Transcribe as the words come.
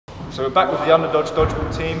So we're back with the Underdodge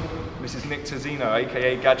Dodgeball team. This is Terzino,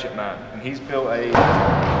 aka Gadget Man, and he's built a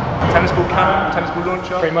tennis ball cannon, tennis ball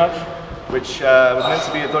launcher. Pretty much. Which was meant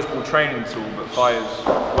to be a dodgeball training tool, but fires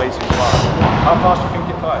way too fast. How fast do you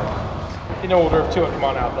think it fires? In order of 200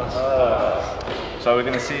 mile an hour. So we're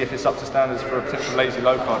going to see if it's up to standards for a potential lazy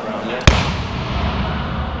low card round. Yeah.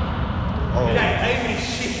 Oh.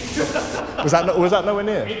 Was that nowhere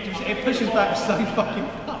near? It pushes back so fucking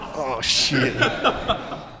fast. Oh shit.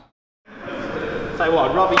 Tell you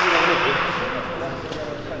what, I'd rather you than me.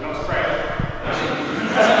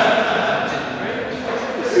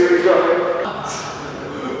 See what he's got there.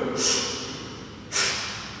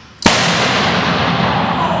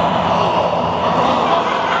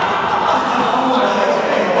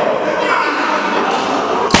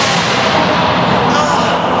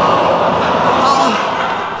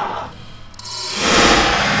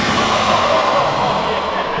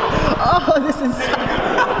 Oh, this is...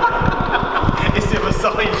 Is it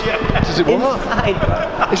inside yet? Does it what? Inside.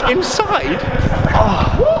 It's inside?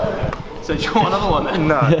 Oh. So do you want another one then?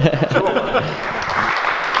 No.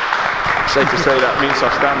 Safe to say that meets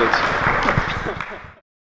our standards.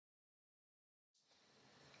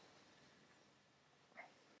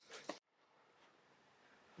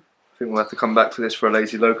 I think we'll have to come back for this for a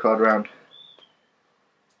lazy low card round.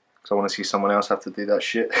 Because I want to see someone else have to do that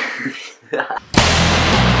shit.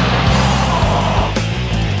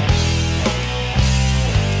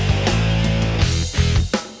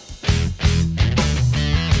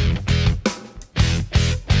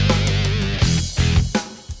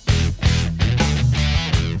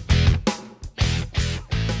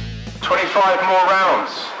 Five more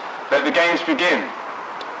rounds. Let the games begin.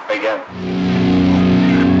 Again.